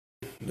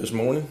this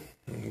morning.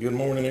 Good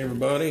morning,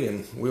 everybody,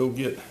 and we'll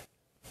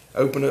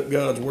open up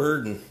God's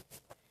Word and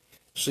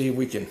see if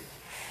we can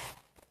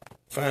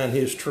find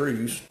His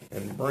truths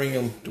and bring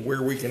them to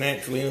where we can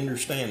actually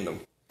understand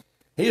them.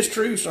 His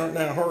truths aren't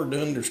that hard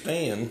to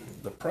understand.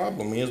 The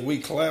problem is we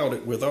cloud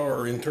it with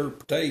our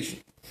interpretation.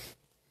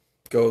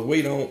 Because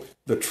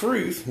the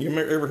truth, you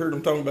ever heard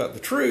them talking about the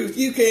truth?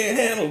 You can't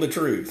handle the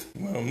truth.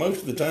 Well,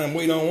 most of the time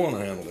we don't want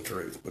to handle the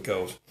truth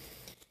because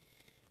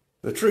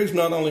the truth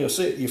not only will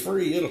set you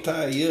free, it'll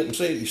tie you up and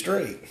set you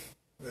straight.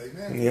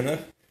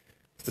 Amen.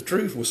 The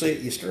truth will set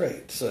you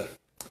straight. So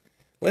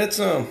let's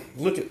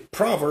look at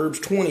Proverbs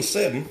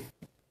 27,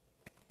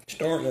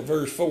 starting at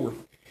verse 4.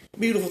 The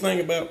beautiful thing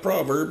about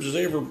Proverbs is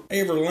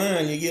every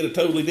line you get a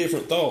totally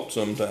different thought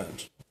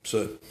sometimes.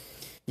 So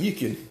you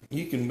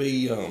can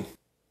be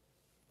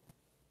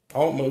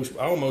almost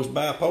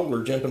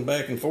bipolar, jumping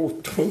back and forth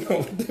between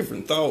all the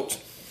different thoughts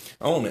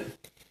on it.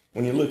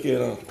 When you look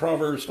at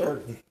Proverbs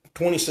starting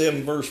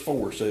 27 verse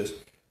 4 says,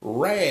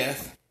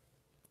 "Wrath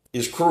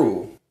is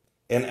cruel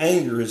and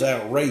anger is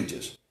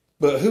outrageous,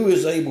 but who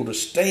is able to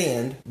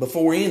stand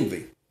before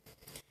envy?"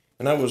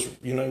 And I was,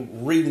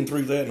 reading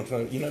through that and I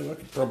thought, I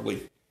could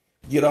probably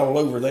get all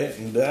over that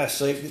and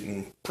dissect it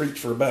and preach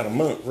for about a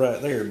month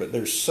right there, but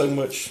there's so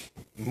much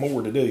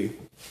more to do.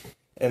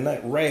 And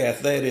that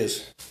wrath, that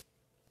is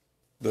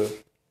the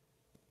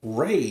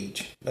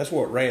rage. That's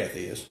what wrath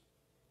is.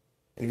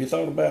 And if you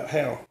thought about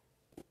how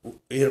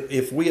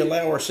if we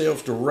allow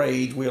ourselves to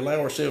rage, we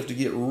allow ourselves to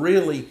get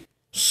really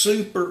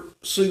super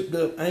souped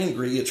up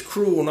angry, it's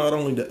cruel not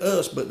only to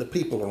us, but the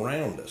people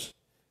around us.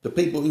 The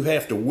people who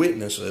have to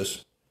witness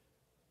us,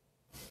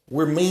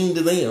 we're mean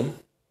to them,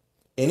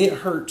 and it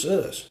hurts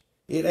us.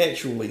 It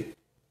actually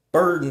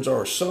burdens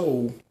our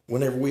soul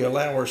whenever we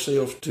allow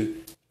ourselves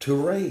to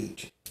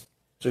rage.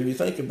 So if you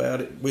think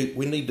about it, we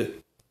need to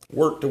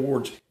work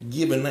towards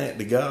giving that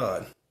to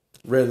God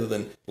rather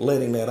than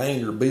letting that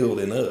anger build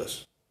in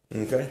us.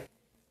 Okay?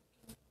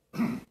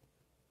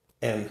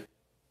 And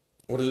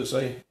what does it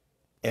say?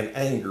 And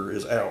anger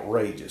is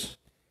outrageous.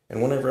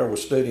 And whenever I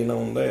was studying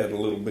on that a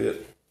little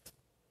bit,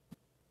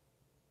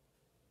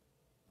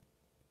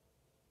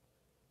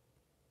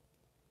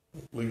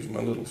 lose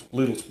my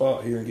little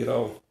spot here and get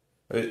all.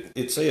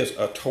 It says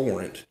a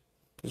torrent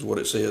is what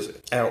it says.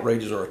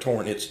 Outrages are a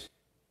torrent.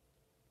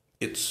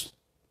 It's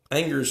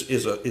anger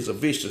is a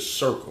vicious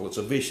circle. It's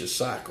a vicious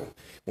cycle.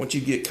 Once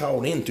you get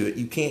caught into it,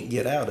 you can't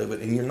get out of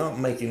it, and you're not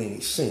making any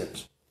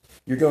sense.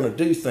 You're going to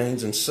do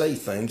things and say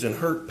things and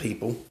hurt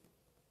people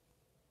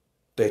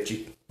that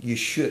you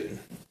shouldn't.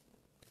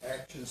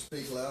 Actions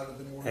speak louder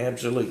than words.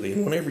 Absolutely.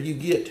 And whenever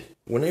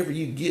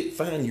you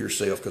find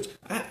yourself, because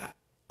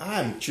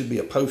I should be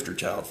a poster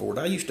child for it.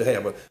 I used to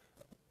have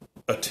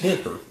a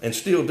temper, and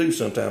still do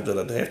sometimes, that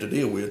I'd have to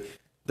deal with,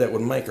 that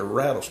would make a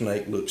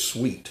rattlesnake look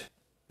sweet.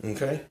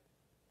 Okay?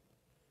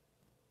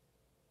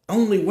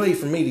 Only way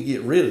for me to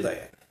get rid of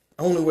that,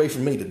 only way for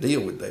me to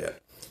deal with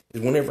that, is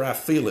whenever I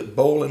feel it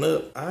boiling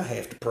up, I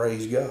have to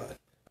praise God.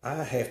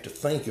 I have to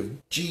think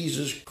of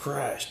Jesus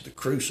Christ, the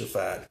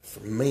crucified,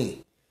 for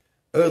me.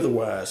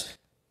 Otherwise,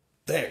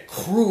 that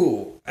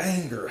cruel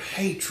anger,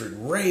 hatred,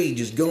 rage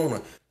is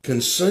going to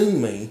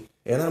consume me,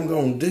 and I'm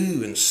going to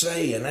do and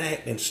say and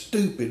act in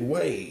stupid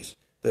ways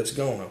it's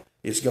going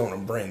to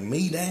bring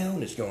me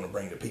down. It's going to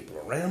bring the people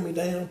around me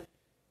down.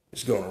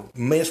 It's going to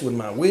mess with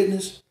my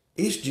witness.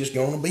 It's just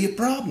going to be a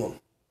problem.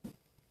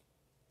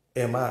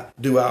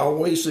 Do I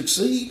always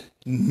succeed?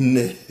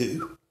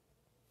 No.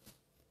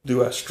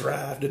 Do I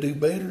strive to do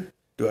better?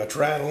 Do I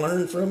try to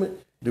learn from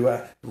it? Do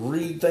I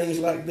read things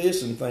like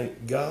this and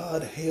think,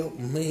 God help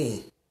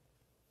me?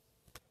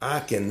 I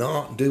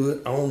cannot do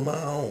it on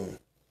my own.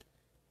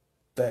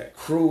 That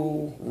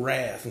cruel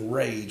wrath and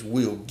rage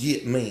will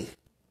get me.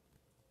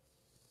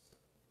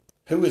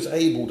 Who is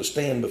able to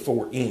stand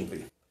before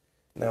envy?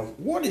 Now,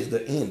 what is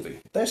the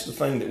envy? That's the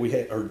thing that we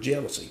have, or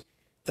jealousy.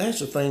 That's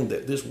the thing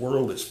that this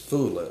world is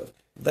full of.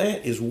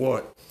 That is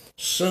what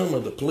some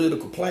of the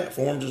political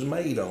platforms is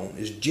made on,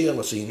 is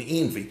jealousy and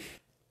envy.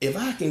 If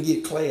I can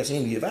get class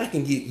envy, if I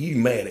can get you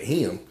mad at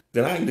him,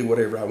 then I can do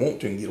whatever I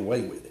want to and get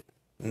away with it.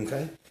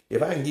 Okay?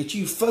 If I can get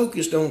you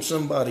focused on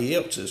somebody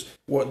else's,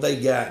 what they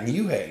got and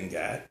you hadn't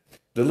got,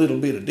 the little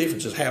bit of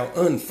difference is how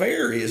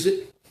unfair is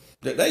it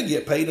that they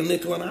get paid a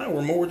nickel an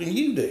hour more than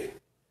you do.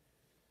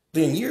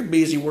 Then you're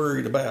busy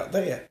worried about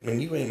that,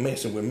 and you ain't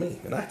messing with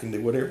me, and I can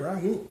do whatever I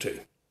want to.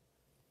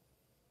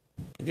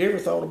 Have you ever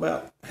thought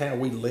about how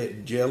we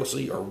let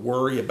jealousy or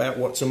worry about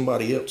what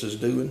somebody else is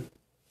doing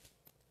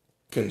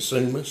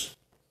consume us?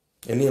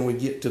 And then we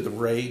get to the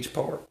rage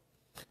part.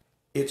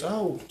 It's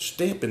all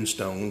stepping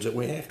stones that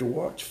we have to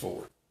watch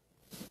for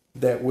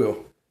that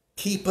will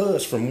keep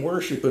us from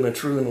worshiping a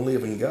true and a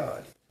living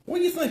God. What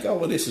do you think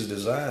all of this is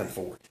designed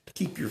for? To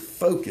keep your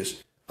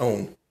focus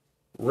on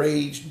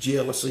rage,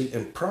 jealousy,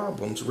 and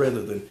problems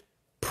rather than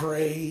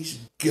praise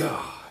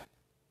God.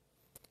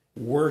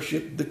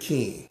 Worship the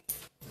King.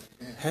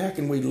 How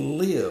can we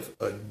live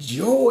a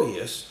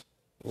joyous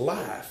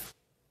life?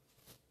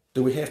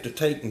 Do we have to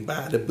take and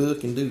buy the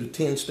book and do the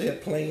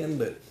 10-step plan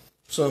that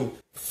some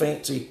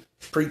fancy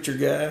preacher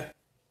guy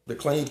that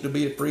claims to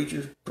be a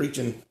preacher,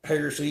 preaching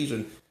heresies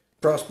and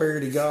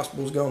prosperity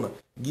gospel is going to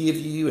give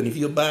you, and if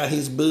you'll buy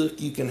his book,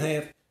 you can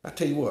have. I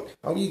tell you what,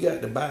 all you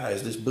got to buy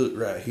is this book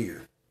right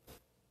here.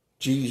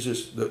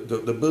 Jesus,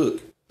 the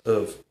book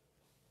of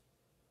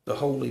the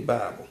Holy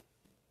Bible.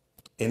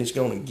 And it's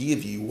going to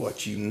give you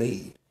what you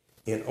need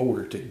in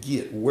order to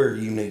get where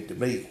you need to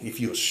be. If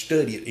you'll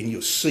study it and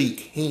you'll seek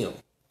him.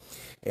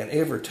 And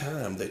every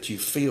time that you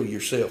feel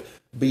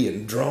yourself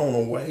being drawn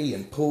away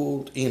and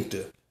pulled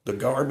into the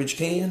garbage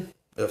can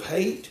of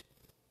hate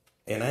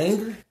and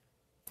anger,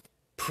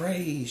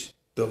 praise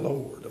the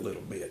Lord a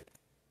little bit.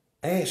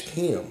 Ask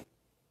him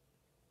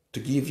to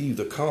give you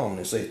the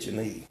calmness that you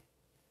need.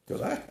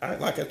 Because I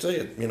like I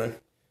said,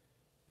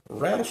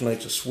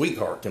 rattlesnake's a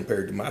sweetheart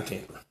compared to my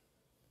temper.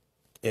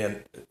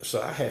 And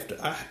so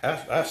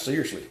I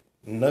seriously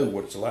know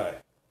what it's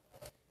like.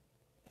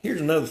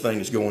 Here's another thing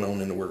that's going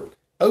on in the world.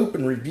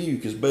 Open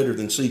rebuke is better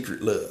than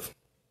secret love.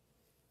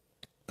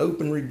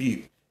 Open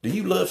rebuke. Do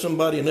you love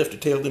somebody enough to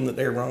tell them that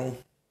they're wrong?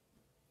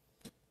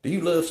 Do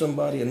you love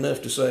somebody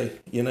enough to say,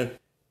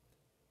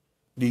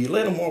 do you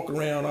let them walk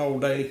around all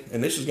day?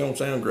 And this is going to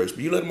sound gross,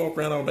 but you let them walk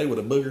around all day with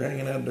a booger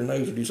hanging out of their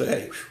nose, or do you say,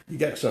 hey, you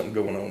got something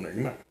going on there?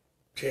 You might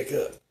check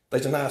up.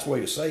 That's a nice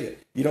way to say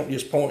it. You don't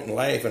just point and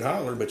laugh and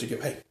holler, but you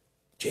go, hey,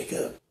 check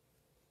up.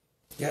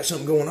 You got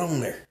something going on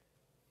there.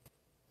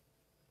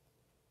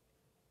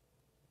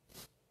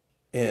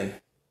 And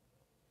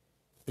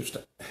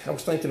I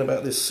was thinking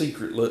about this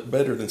secret love,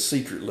 better than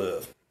secret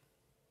love.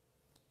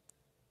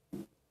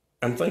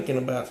 I'm thinking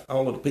about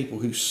all of the people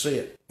who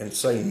sit and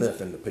say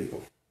nothing to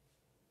people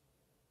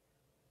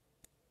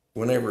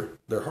whenever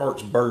their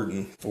heart's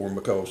burdened for them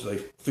because they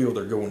feel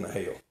they're going to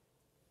hell.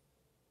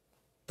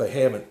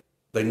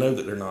 They know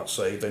that they're not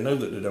saved. They know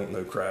that they don't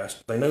know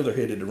Christ. They know they're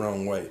headed the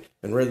wrong way.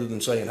 And rather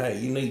than saying, hey,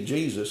 you need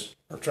Jesus,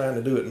 or trying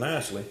to do it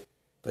nicely,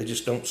 they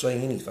just don't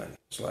say anything.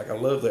 It's like, I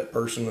love that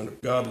person and a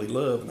godly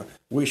love, and I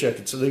wish I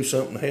could do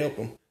something to help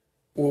them.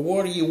 Well,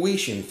 what are you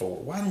wishing for?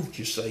 Why don't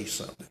you say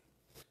something?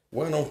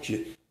 Why don't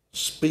you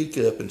speak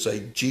up and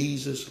say,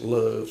 Jesus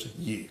loves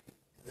you?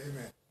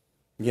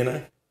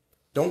 Amen.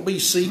 Don't be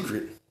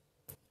secret.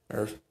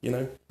 Or,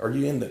 are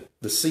you in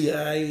the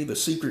CIA, the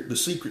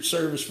secret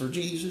service for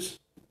Jesus?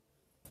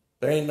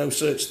 There ain't no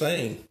such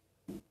thing.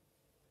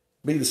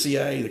 Be the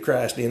CIA, the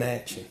Christ in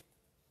action.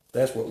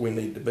 That's what we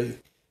need to be.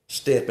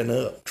 Stepping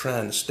up,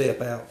 trying to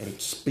step out and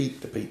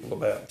speak to people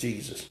about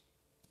Jesus.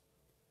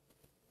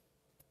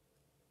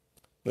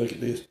 Look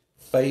at this.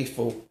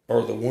 Faithful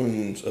are the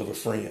wounds of a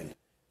friend,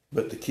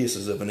 but the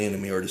kisses of an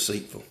enemy are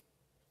deceitful.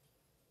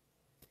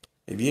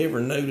 Have you ever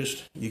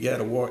noticed you got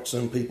to watch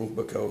some people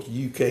because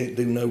you can't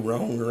do no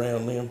wrong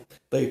around them?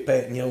 They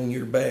patting you on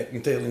your back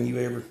and telling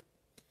you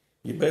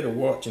better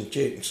watch and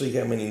check and see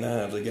how many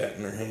knives they got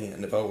in their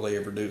hand if all they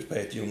ever do is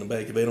pat you on the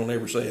back. If they don't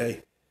ever say,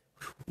 hey,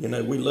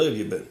 we love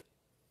you, but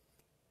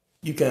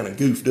you kind of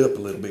goofed up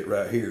a little bit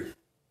right here.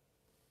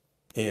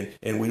 And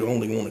we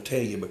only want to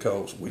tell you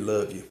because we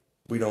love you.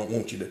 We don't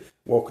want you to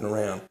walking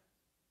around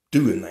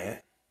doing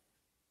that.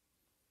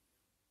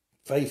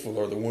 Faithful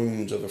are the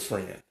wounds of a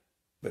friend,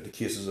 but the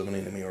kisses of an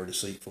enemy are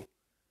deceitful.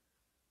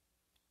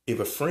 If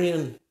a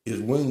friend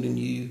is wounding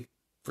you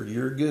for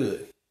your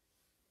good,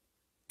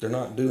 they're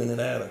not doing it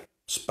out of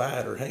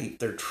spite or hate.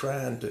 They're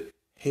trying to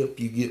help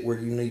you get where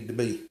you need to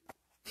be.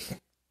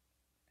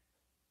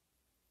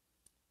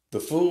 The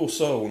full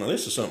soul, now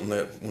this is something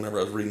that whenever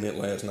I was reading it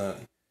last night,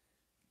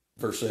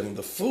 verse 7,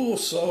 the full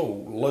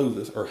soul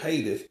loatheth or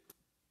hateth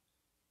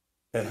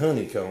an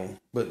honeycomb,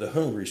 but the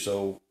hungry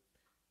soul,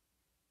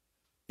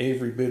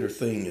 every bitter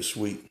thing is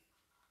sweet.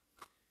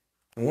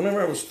 And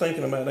whenever I was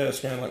thinking about that, it's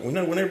kind of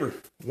like,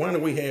 why do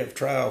we have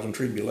trials and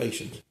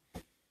tribulations?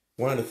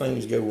 Why do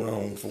things go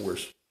wrong for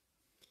us?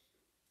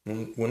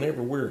 And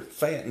whenever we're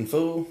fat and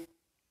full,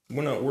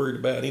 we're not worried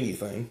about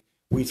anything.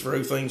 We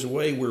throw things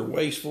away. We're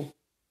wasteful.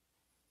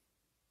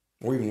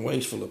 We're even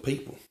wasteful of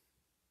people.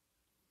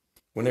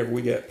 Whenever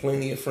we got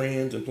plenty of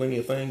friends and plenty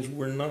of things,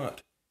 we're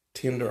not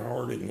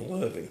tender-hearted and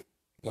loving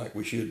like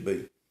we should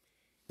be.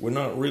 We're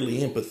not really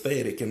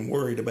empathetic and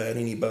worried about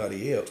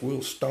anybody else.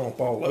 We'll stomp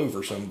all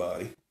over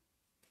somebody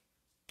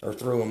or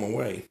throw them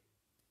away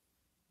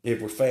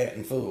if we're fat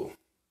and full.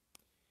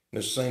 And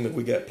it's the same if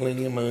we got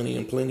plenty of money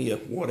and plenty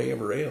of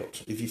whatever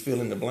else. If you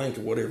fill in the blank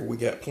of whatever we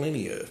got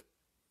plenty of,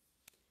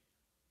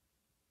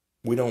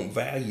 we don't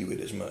value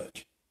it as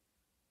much.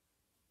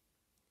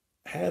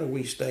 How do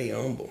we stay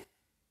humble?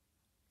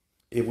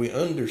 If we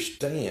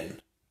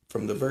understand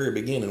from the very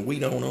beginning we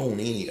don't own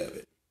any of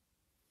it,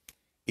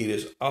 it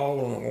is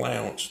all an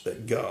allowance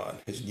that God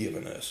has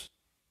given us.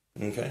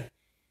 Okay?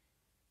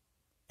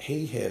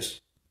 He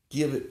has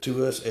given it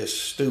to us as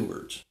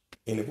stewards.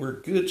 And if we're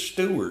good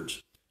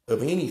stewards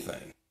of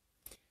anything,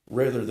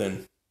 rather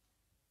than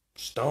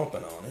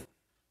stomping on it,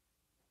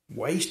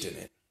 wasting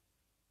it,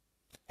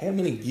 how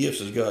many gifts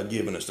has God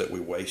given us that we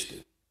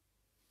wasted?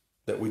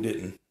 That we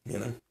didn't,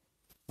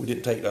 we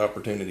didn't take the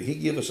opportunity. He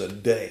gave us a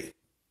day,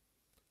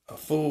 a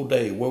full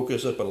day, woke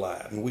us up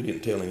alive, and we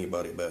didn't tell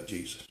anybody about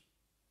Jesus.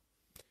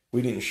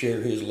 We didn't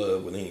share his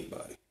love with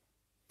anybody.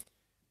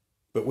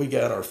 But we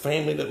got our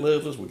family that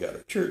loves us. We got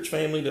our church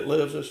family that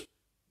loves us.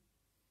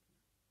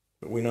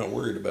 But we're not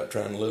worried about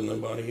trying to love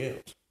nobody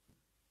else.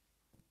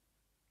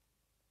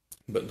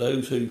 But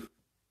those who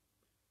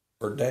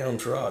are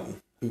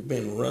downtrodden, who've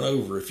been run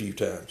over a few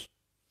times,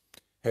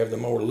 have the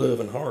more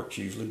loving hearts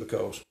usually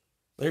because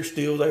they're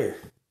still there.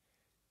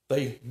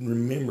 They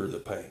remember the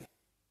pain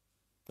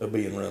of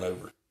being run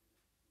over.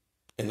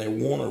 And they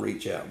want to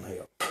reach out and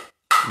help.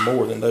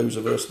 More than those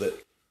of us that,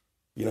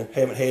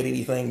 haven't had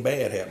anything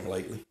bad happen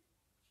lately.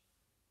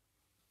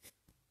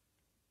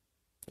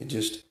 It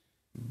just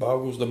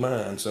boggles the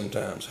mind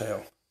sometimes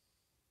how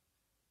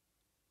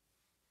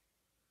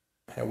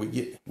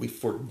we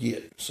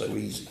forget so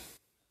easy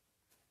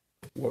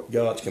what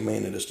God's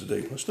commanded us to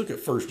do. Let's look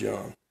at 1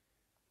 John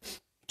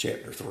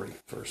chapter 3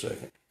 for a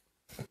second.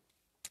 I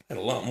had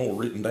a lot more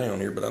written down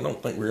here, but I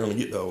don't think we're going to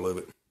get to all of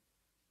it.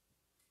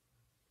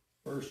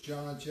 1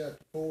 John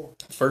chapter 4.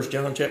 1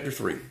 John chapter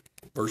 3,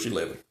 verse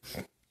 11.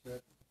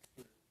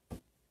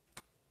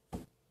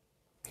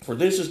 For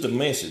this is the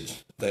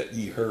message that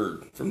ye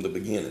heard from the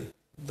beginning,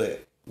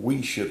 that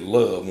we should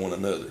love one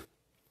another.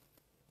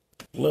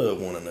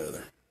 Love one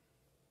another.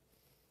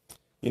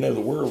 The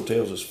world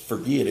tells us,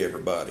 forget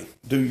everybody.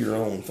 Do your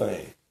own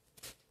thing.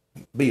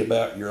 Be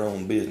about your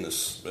own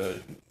business.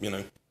 Do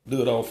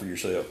it all for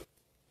yourself.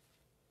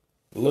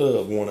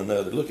 Love one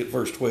another. Look at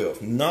verse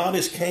 12. Not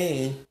as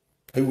Cain,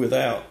 who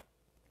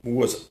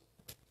was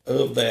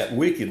of that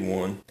wicked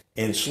one,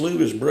 and slew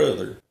his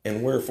brother,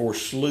 and wherefore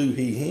slew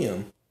he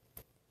him?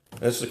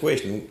 That's the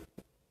question.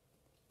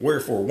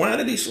 Wherefore? Why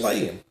did he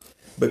slay him?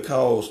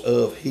 Because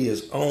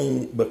his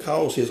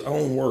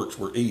own works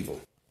were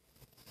evil.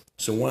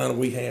 So why do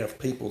we have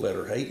people that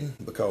are hating?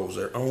 Because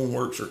their own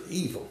works are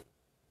evil.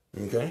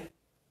 Okay?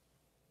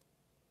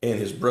 And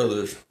his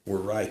brothers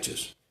were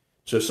righteous.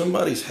 So if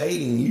somebody's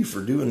hating you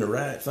for doing the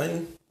right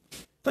thing,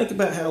 think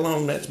about how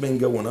long that's been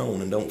going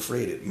on and don't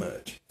fret it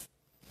much.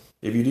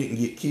 If you didn't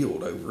get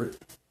killed over it.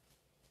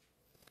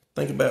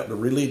 Think about the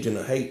religion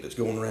of hate that's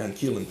going around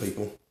killing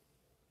people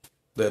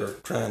that are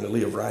trying to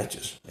live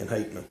righteous and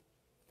hating them.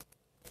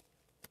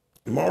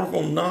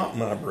 Marvel not,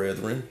 my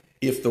brethren,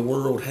 if the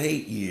world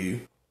hate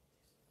you.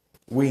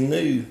 We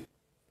know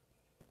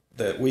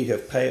that we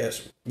have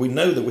passed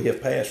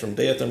from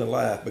death unto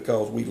life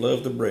because we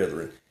love the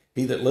brethren.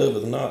 He that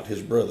loveth not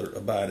his brother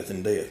abideth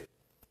in death.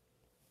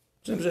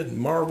 Simply said,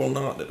 marvel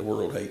not that the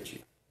world hates you.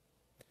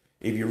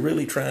 If you're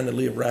really trying to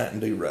live right and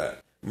do right,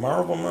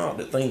 marvel not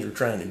that things are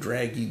trying to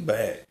drag you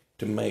back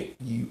to make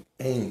you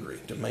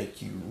angry, to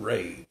make you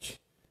rage,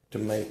 to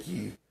make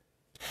you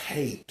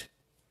hate,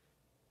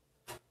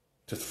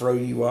 to throw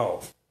you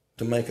off,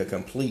 to make a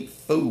complete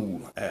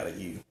fool out of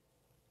you.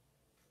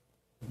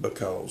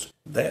 Because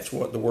that's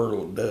what the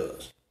world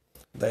does.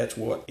 That's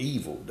what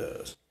evil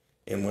does.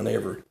 And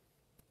whenever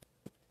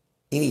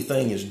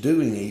anything is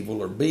doing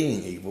evil or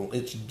being evil,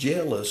 it's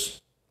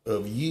jealous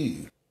of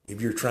you if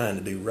you're trying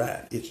to do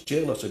right. It's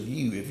jealous of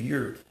you if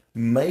you're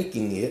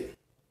making it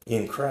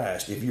in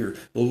Christ. If you're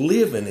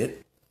living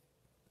it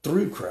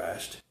through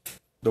Christ,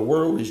 the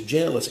world is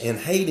jealous and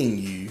hating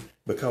you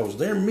because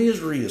their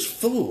misery is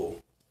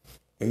full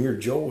and your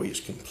joy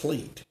is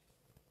complete.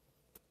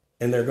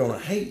 And they're going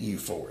to hate you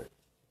for it.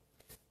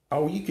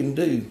 All you can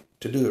do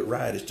to do it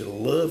right is to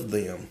love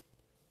them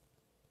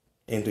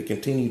and to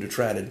continue to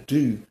try to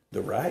do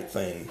the right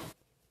thing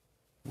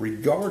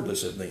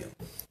regardless of them.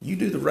 You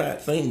do the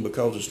right thing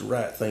because it's the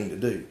right thing to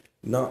do,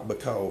 not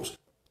because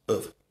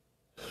of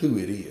who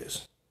it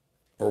is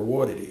or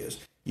what it is.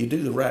 You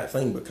do the right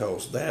thing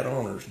because that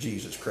honors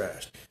Jesus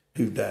Christ,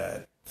 who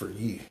died for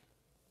you,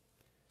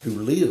 who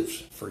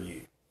lives for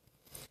you.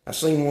 I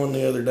seen one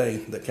the other day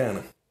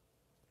that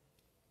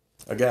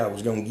a guy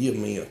was going to give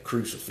me a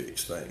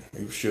crucifix thing.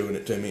 He was showing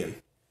it to me and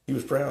he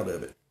was proud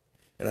of it.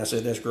 And I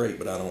said, that's great,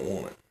 but I don't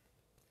want it.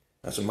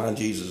 I said, my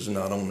Jesus is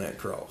not on that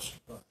cross.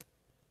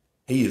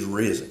 He is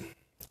risen.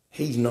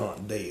 He's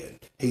not dead.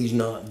 He's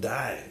not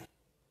dying.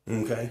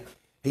 Okay?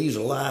 He's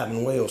alive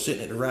and well,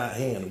 sitting at the right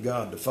hand of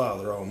God the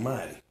Father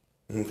Almighty.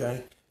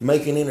 Okay?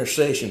 Making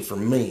intercession for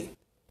me.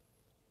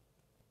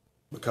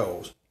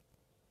 Because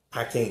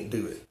I can't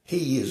do it.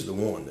 He is the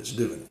one that's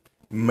doing it.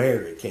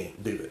 Mary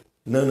can't do it.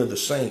 None of the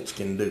saints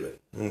can do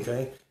it.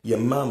 Okay? Your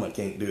mama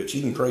can't do it.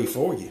 She can pray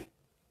for you.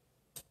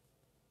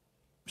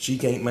 She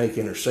can't make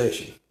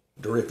intercession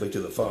directly to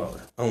the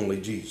Father.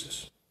 Only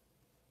Jesus.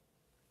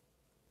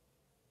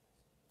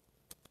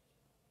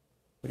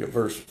 Look at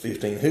verse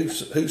 15.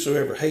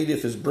 Whosoever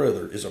hateth his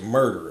brother is a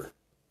murderer.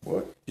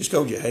 What? Just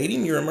because you hate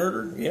him, you're a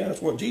murderer? Yeah,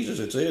 that's what Jesus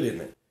had said,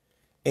 isn't it?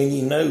 And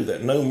ye know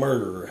that no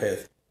murderer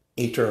hath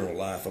eternal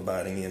life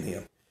abiding in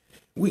him.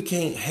 We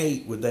can't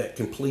hate with that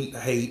complete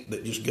hate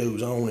that just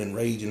goes on and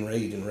rage and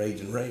rage and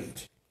rage and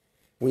rage.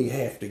 We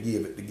have to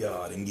give it to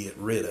God and get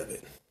rid of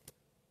it.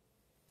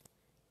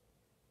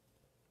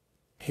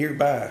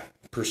 Hereby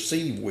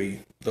perceive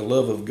we the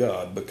love of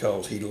God,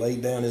 because he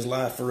laid down his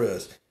life for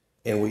us,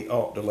 and we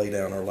ought to lay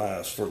down our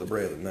lives for the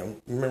brethren. Now,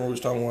 remember we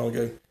was talking a while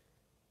ago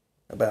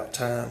about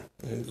time.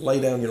 Lay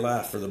down your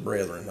life for the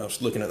brethren. I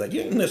was looking at that.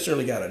 You don't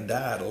necessarily got to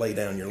die to lay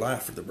down your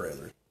life for the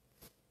brethren.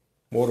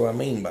 What do I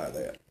mean by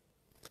that?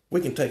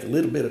 We can take a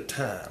little bit of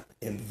time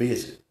and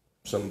visit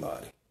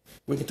somebody.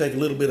 We can take a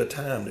little bit of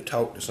time to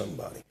talk to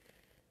somebody.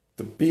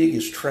 One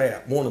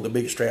of the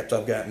biggest traps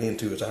I've gotten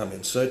into is I'm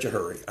in such a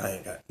hurry. I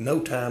ain't got no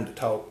time to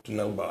talk to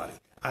nobody.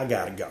 I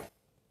got to go.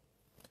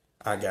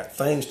 I got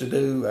things to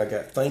do. I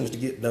got things to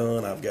get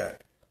done. I've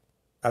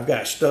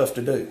got stuff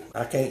to do.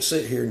 I can't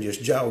sit here and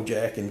just jaw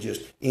jack and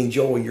just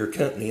enjoy your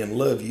company and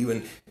love you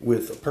and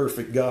with a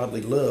perfect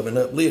godly love and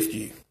uplift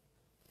you.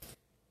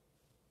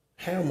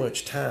 How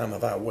much time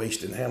have I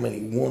wasted and how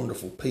many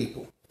wonderful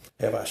people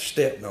have I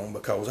stepped on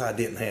because I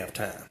didn't have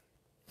time?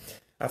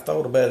 I've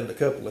thought about it a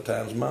couple of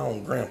times. My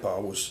own grandpa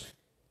was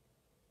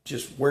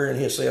just wearing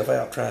himself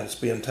out trying to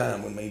spend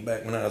time with me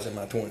back when I was in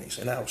my 20s,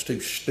 and I was too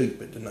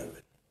stupid to know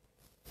it.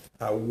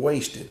 I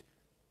wasted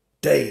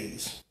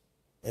days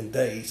and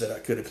days that I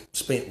could have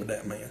spent with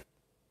that man.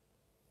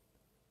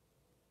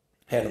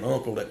 Had an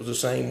uncle that was the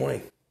same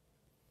way.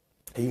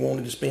 He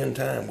wanted to spend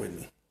time with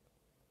me.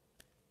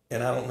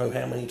 And I don't know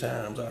how many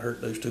times I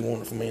hurt those two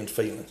wonderful men's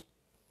feelings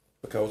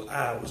because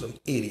I was an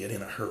idiot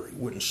in a hurry,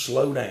 wouldn't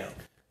slow down,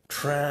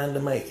 trying to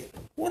make it.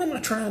 What am I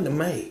trying to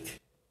make?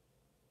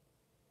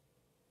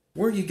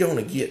 Where are you going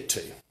to get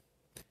to?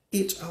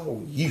 It's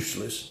all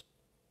useless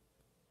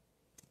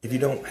if you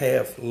don't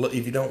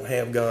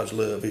have God's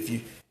love.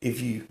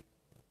 If you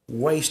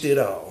waste it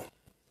all,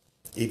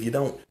 if you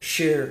don't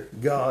share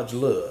God's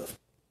love,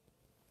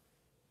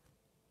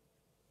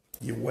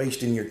 you're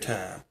wasting your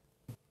time,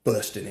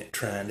 busting it,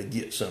 trying to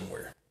get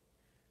somewhere.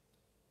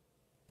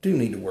 Do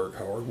need to work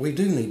hard. We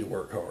do need to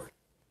work hard.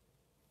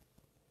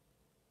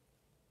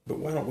 But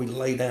why don't we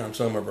lay down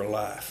some of our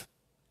life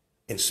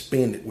and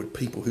spend it with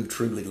people who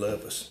truly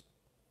love us?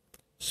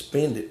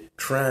 Spend it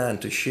trying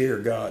to share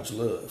God's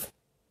love.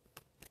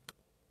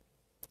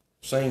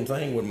 Same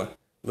thing with my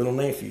little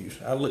nephews.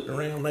 I looked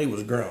around, they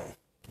was grown.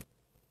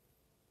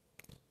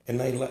 And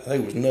they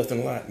was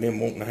nothing like them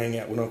wanting to hang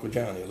out with Uncle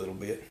Johnny a little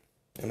bit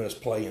and us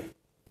playing.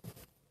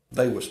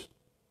 They was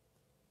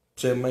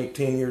 7, 8,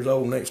 10 years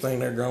old. Next thing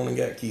they're grown and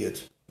got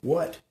kids.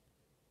 What?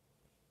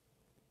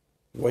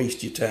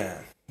 Waste your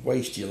time.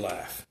 Waste your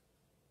life.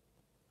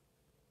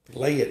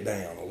 Lay it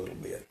down a little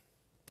bit.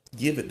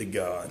 Give it to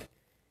God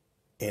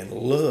and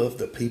love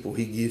the people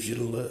he gives you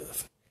to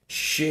love.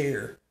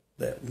 Share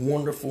that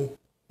wonderful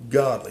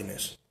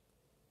godliness.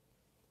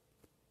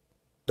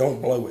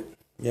 Don't blow it,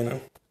 you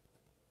know.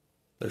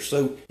 It's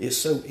so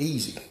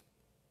easy.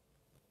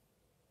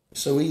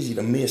 It's so easy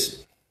to miss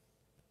it.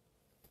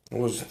 I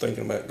was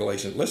thinking about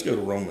Galatians. Let's go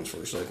to Romans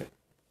for a second.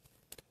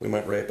 We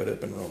might wrap it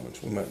up in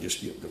Romans. We might just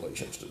skip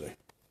Galatians today.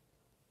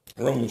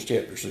 Romans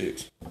chapter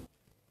 6.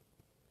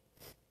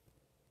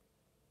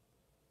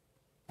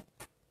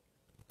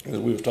 As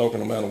we was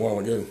talking about a while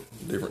ago,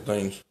 different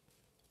things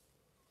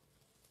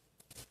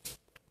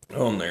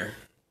on there.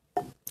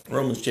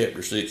 Romans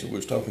chapter 6, we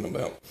was talking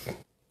about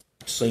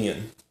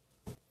sin.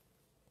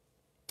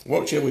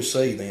 What shall we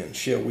say then?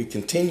 Shall we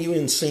continue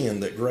in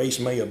sin that grace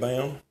may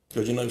abound?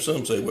 Because you know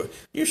some say, well,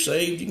 you're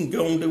saved, you can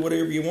go and do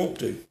whatever you want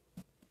to.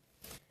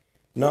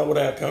 Not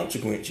without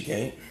consequence, you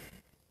can't.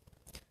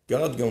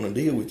 God's going to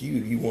deal with you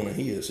if you want to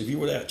his. If you're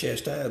without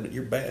chastisement,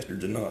 you're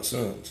bastards and not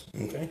sons.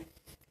 Okay?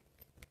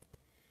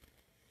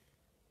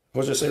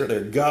 What's it say right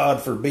there?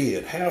 God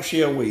forbid. How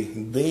shall we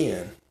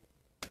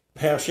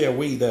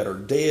that are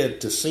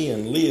dead to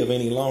sin live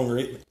any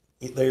longer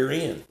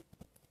therein?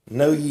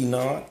 Know ye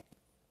not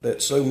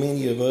that so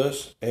many of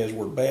us as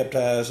were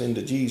baptized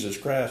into Jesus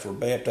Christ were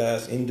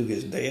baptized into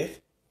his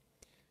death?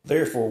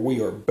 Therefore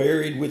we are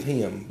buried with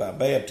him by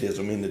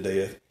baptism into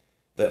death,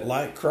 that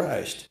like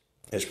Christ,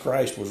 as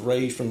Christ was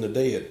raised from the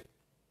dead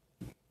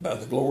by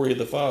the glory of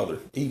the Father,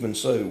 even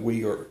so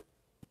we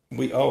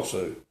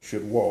also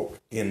should walk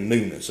in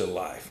newness of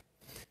life.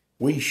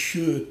 We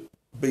should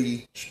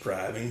be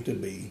striving to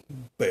be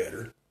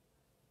better.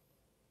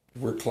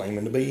 We're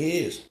claiming to be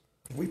his.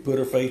 We put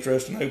our faith,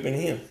 trust, and hope in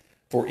him.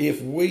 For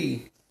if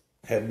we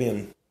have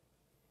been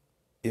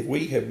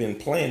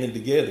planted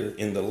together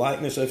in the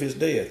likeness of his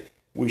death,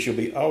 we shall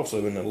be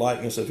also in the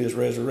likeness of his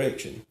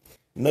resurrection,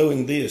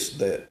 knowing this,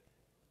 that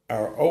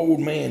our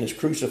old man is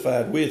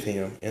crucified with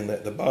him, and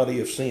that the body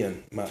of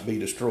sin might be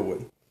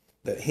destroyed,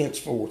 that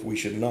henceforth we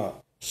should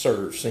not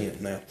serve sin.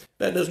 Now,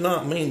 that does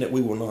not mean that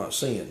we will not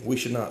sin. We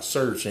should not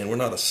serve sin. We're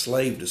not a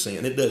slave to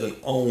sin. It doesn't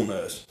own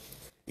us.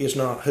 It's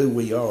not who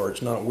we are.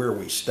 It's not where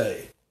we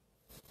stay.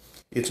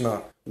 It's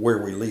not where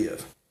we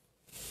live.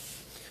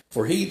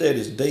 For he that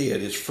is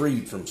dead is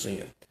freed from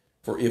sin.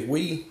 For if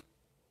we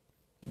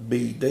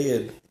be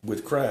dead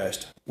with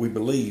Christ, we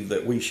believe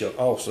that we shall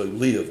also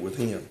live with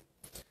him,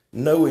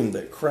 knowing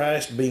that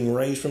Christ, being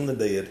raised from the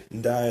dead,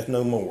 dieth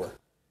no more.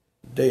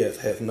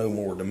 Death hath no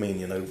more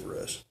dominion over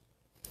us.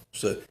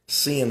 So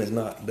sin is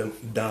not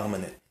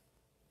dominant.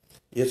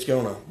 It's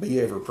going to be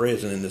ever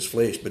present in this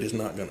flesh, but it's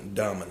not going to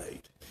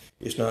dominate.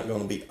 It's not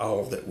going to be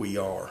all that we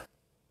are.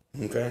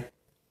 Okay?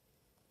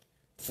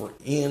 For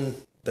in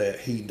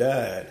that he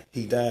died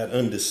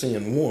unto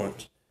sin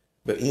once,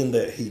 but in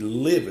that he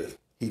liveth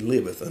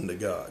unto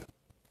God.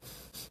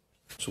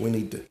 So we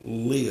need to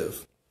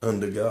live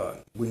unto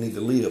God. We need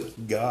to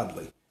live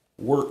godly.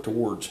 Work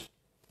towards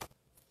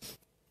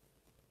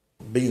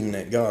being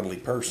that godly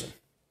person.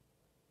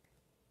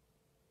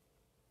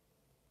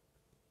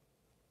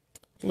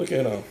 Look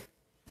at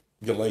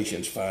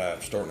Galatians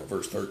 5, starting at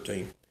verse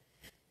 13.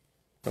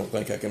 I don't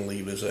think I can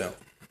leave this out.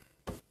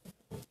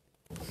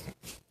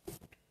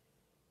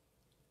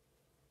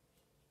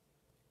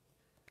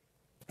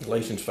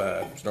 Galatians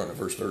 5, starting at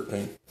verse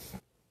 13.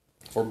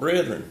 For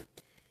brethren,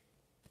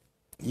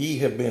 ye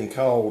have been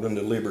called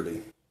unto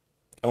liberty,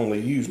 only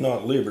use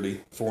not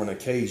liberty for an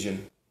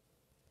occasion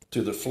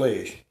to the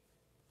flesh,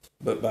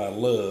 but by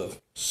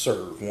love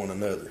serve one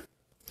another.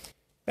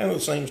 Kind of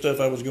the same stuff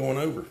I was going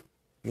over,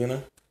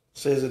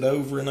 says it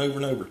over and over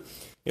and over.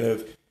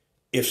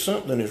 If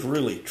something is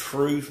really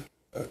truth,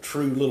 a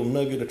true little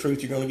nugget of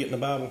truth you're going to get in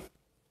the Bible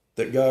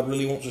that God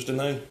really wants us to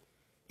know,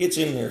 it's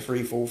in there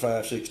 3, 4,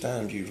 5, 6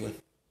 times usually.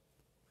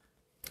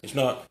 It's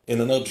not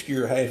in an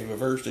obscure half of a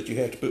verse that you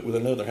have to put with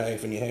another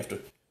half and you have to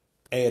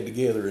add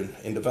together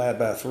and divide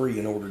by 3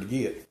 in order to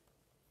get.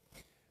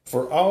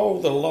 For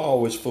all the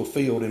law is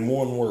fulfilled in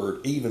one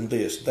word, even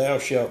this, thou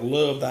shalt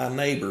love thy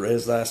neighbor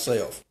as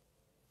thyself.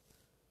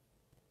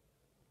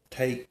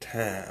 Take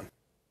time.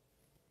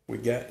 We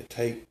got to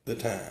take the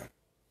time.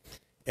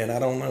 And I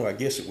don't know, I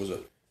guess it was a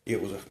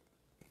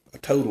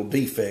total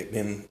defect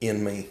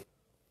in me.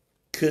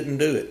 Couldn't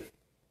do it.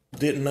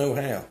 Didn't know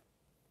how.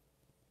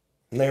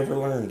 Never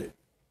learned it.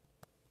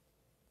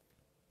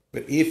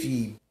 But if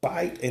ye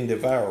bite and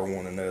devour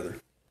one another,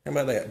 how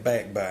about that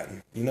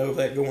backbiting? You know of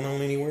that going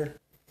on anywhere?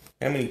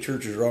 How many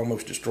churches are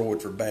almost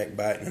destroyed for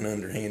backbiting and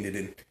underhanded,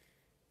 and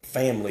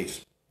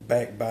families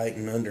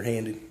backbiting,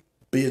 underhanded,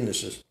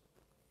 businesses?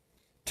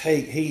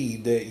 Take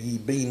heed that ye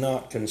be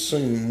not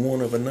consumed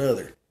one of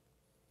another.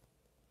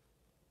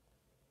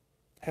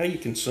 How you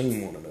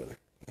consume one another?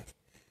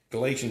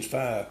 Galatians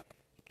 5,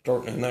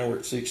 starting now we're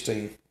at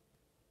 16.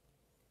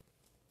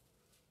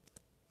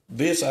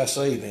 This I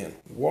say then,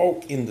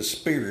 walk in the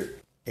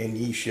Spirit, and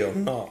ye shall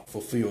not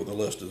fulfill the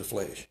lust of the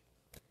flesh.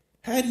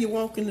 How do you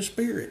walk in the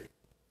Spirit?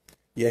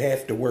 You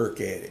have to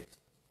work at it.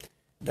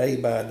 Day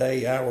by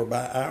day, hour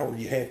by hour,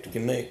 you have to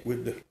connect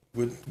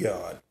with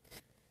God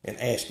and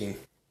ask Him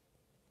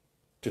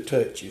to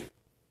touch you,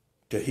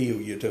 to heal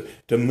you,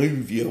 to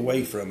move you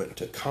away from it,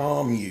 to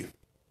calm you.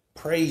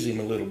 Praise Him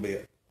a little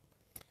bit.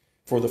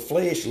 For the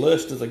flesh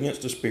lusteth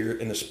against the Spirit,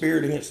 and the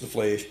Spirit against the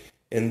flesh,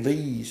 and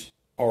these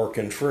are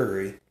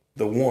contrary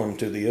the one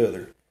to the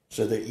other,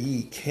 so that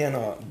ye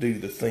cannot do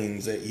the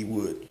things that ye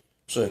would.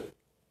 So,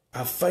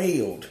 I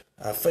failed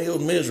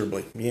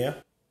miserably. Yeah,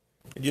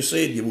 I just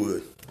said you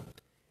would.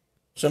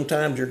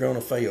 Sometimes you're going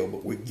to fail,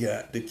 but we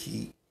got to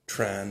keep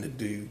trying to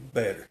do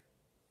better.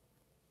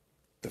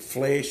 The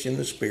flesh and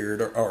the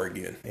Spirit are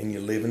arguing, and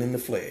you're living in the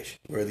flesh,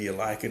 whether you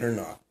like it or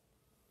not.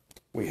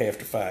 We have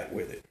to fight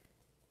with it.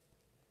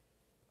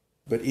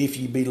 But if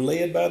ye be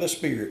led by the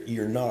Spirit, ye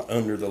are not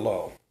under the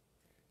law.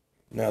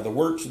 Now the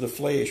works of the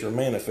flesh are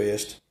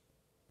manifest,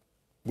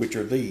 which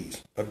are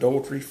these: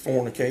 adultery,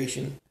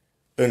 fornication,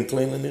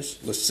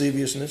 uncleanliness,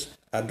 lasciviousness,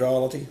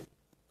 idolatry,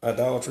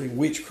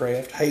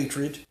 witchcraft,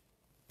 hatred,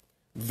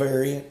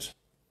 variance,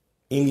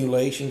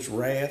 emulations,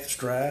 wrath,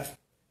 strife,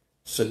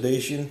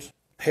 seditions,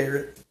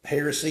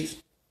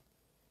 heresies,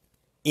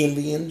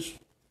 envyings,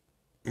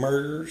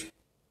 murders,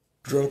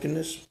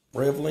 drunkenness,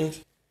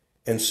 revelings,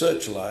 and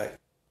such like,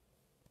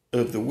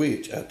 of the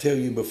which I tell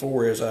you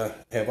before, as I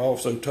have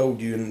also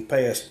told you in the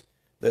past,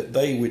 that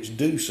they which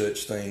do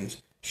such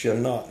things shall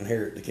not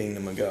inherit the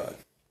kingdom of God.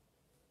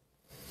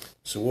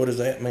 So what does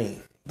that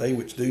mean? They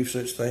which do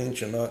such things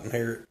shall not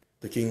inherit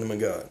the kingdom of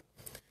God.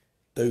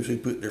 Those who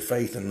put their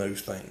faith in those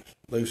things.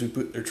 Those who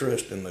put their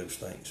trust in those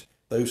things.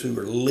 Those who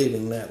are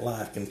living that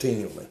life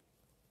continually.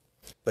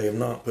 They have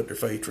not put their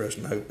faith, trust,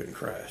 and hope in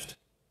Christ.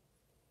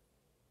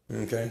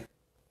 Okay?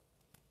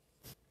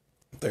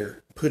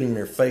 They're putting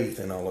their faith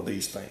in all of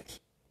these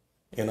things,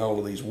 in all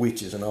of these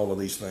witches and all of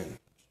these things.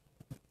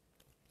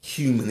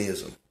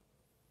 Humanism.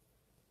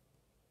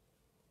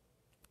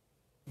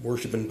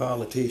 Worshiping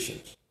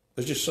politicians.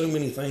 There's just so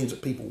many things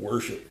that people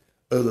worship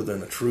other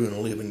than a true and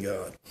living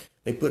God.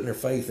 They're putting their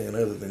faith in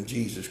other than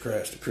Jesus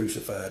Christ, the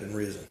crucified and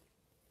risen.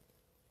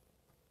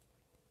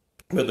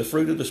 But the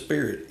fruit of the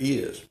Spirit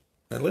is,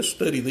 now let's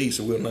study these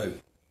so we'll know.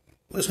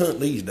 Let's hunt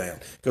these down.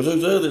 Because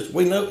those others,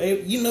 we know,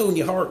 you know in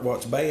your heart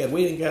what's bad.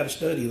 We ain't got to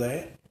study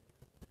that.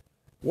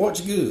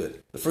 What's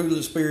good? The fruit of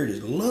the Spirit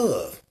is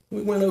love.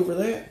 We went over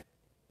that.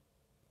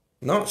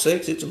 Not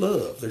sex, it's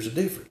love. There's a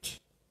difference.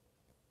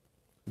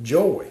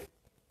 Joy.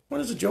 What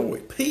is a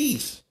joy?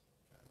 Peace.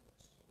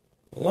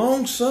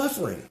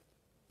 Long-suffering.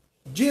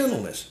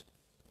 Gentleness.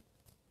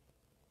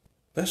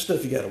 That's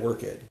stuff you got to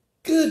work at.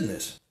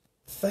 Goodness.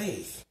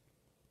 Faith.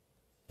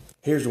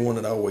 Here's the one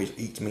that always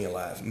eats me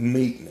alive.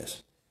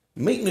 Meekness.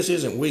 Meekness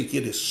isn't weak,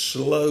 it is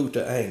slow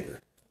to anger.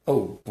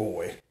 Oh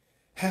boy,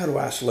 How do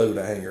I slow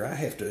to anger? I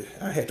have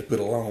to put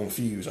a long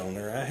fuse on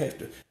there. I have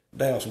to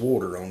douse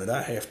water on it.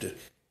 I have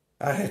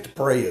to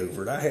pray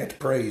over it. I have to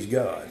praise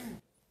God.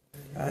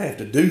 I have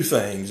to do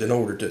things in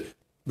order to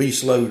be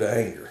slow to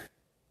anger.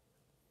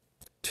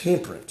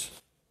 Temperance.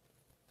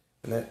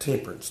 And that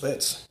temperance,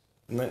 that's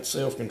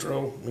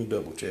self-control. Let me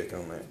double check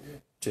on that.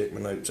 Check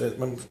my notes.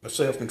 That's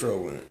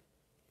self-control in it.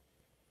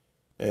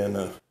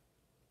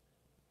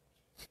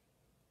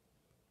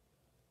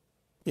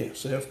 And,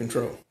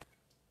 self-control.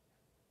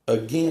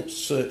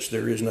 Against such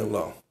there is no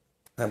law.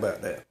 How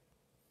about that?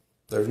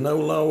 There's no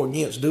law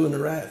against doing the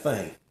right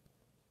thing.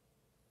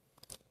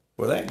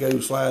 Well, that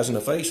flies in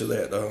the face of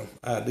that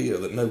idea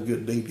that no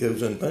good deed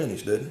goes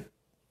unpunished, doesn't it?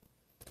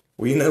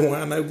 Well, you know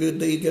why no good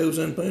deed goes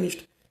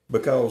unpunished?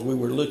 Because we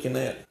were looking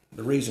at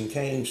the reason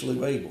Cain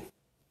slew Abel.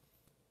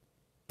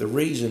 The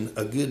reason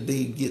a good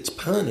deed gets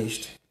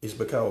punished is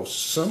because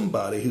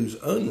somebody who's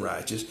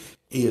unrighteous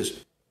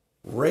is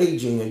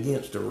raging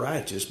against the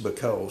righteous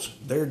because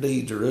their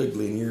deeds are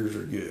ugly and yours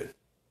are good.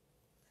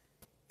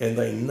 And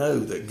they know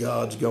that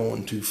God's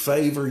going to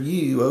favor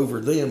you over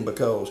them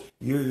because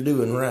you're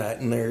doing right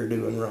and they're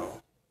doing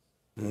wrong.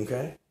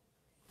 Okay?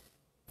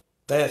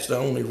 That's the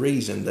only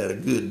reason that a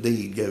good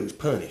deed goes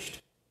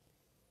punished.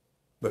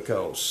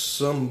 Because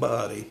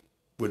somebody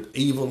with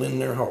evil in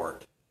their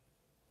heart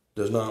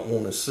does not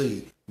want to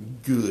see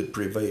good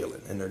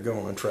prevailing, and they're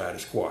going to try to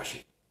squash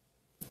it.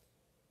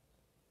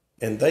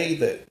 And they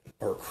that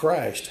are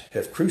Christ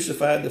have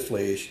crucified the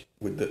flesh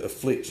with the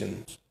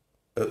affections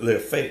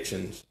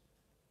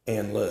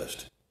and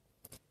lust.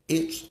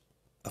 It's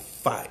a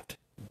fight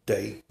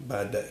day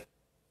by day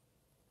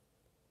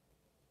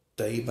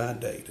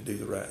to do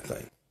the right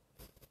thing,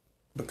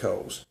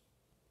 because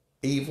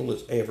evil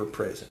is ever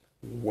present,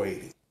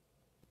 waiting.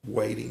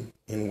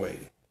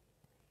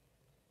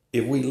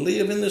 If we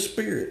live in the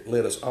Spirit,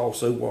 let us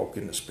also walk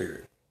in the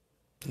Spirit.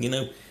 You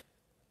know,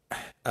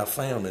 I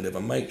found that if I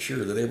make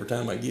sure that every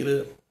time I get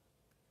up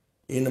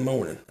in the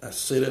morning, I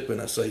sit up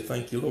and I say,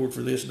 thank you, Lord,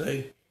 for this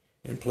day,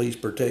 and please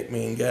protect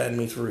me and guide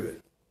me through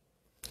it.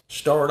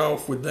 Start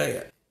off with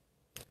that,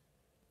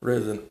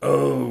 rather than,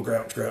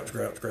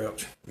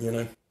 grouch. You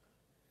know,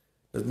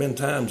 there's been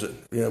times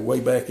that, way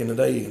back in the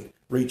day, and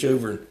reach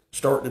over and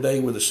start the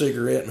day with a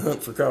cigarette and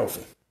hunt for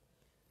coffee.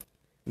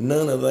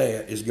 None of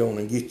that is going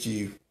to get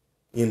you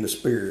in the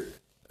spirit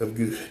of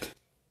good.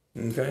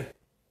 Okay?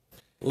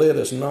 Let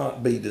us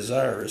not be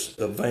desirous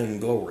of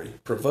vainglory,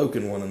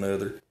 provoking one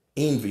another,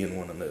 envying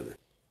one another.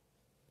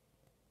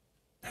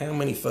 How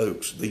many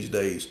folks these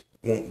days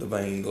want the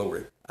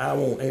vainglory? I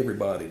want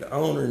everybody to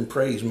honor and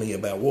praise me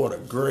about what a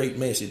great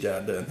message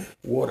I've done,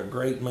 what a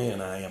great man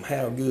I am,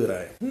 how good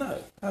I am.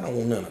 No, I don't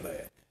want none of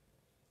that.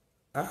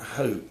 I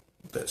hope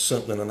that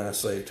something that I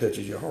say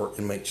touches your heart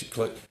and makes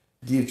you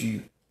gives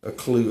you a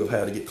clue of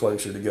how to get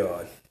closer to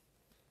God.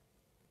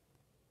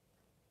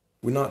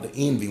 We're not to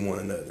envy one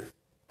another.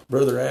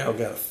 Brother Al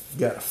got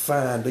a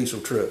fine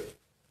diesel truck.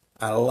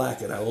 I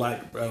like it. I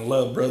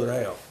love Brother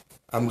Al.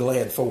 I'm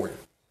glad for him.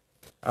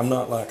 I'm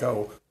not like,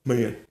 oh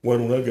man, why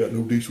don't I got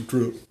no diesel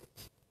truck?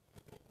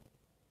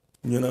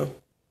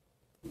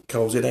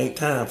 Because it ain't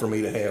time for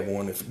me to have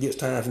one. If it gets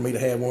time for me to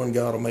have one,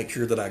 God will make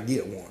sure that I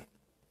get one.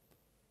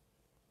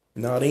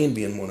 Not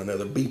envying one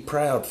another. Be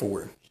proud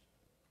for him.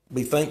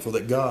 Be thankful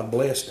that God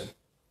blessed him.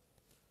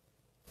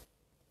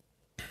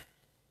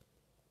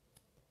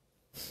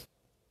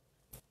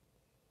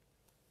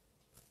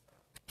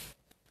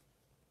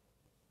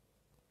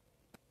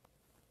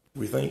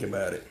 We think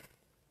about it.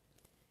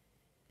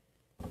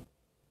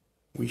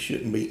 We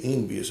shouldn't be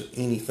envious of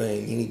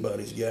anything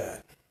anybody's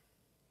got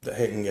that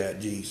hadn't got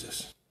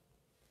Jesus.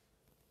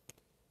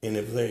 And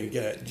if they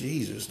got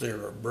Jesus,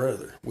 they're our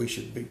brother. We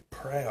should be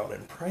proud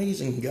and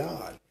praising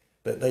God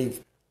that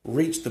they've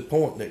reached the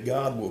point that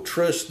God will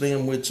trust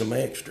them with some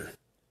extra.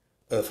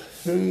 Of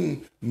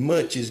whom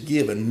much is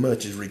given,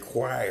 much is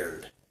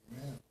required.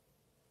 Amen.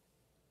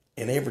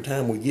 And every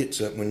time we get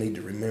something, we need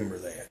to remember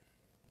that.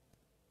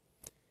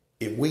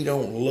 If we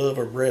don't love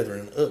our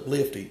brethren and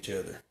uplift each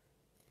other,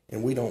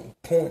 and we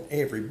don't point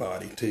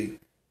everybody to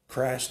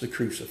Christ the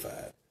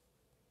crucified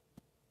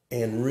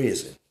and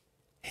risen,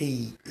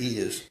 he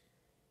is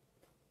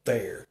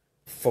there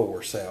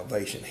for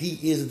salvation.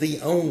 He is the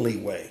only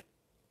way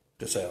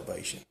to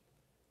salvation.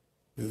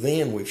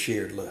 Then we've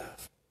shared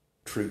love,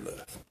 true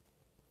love.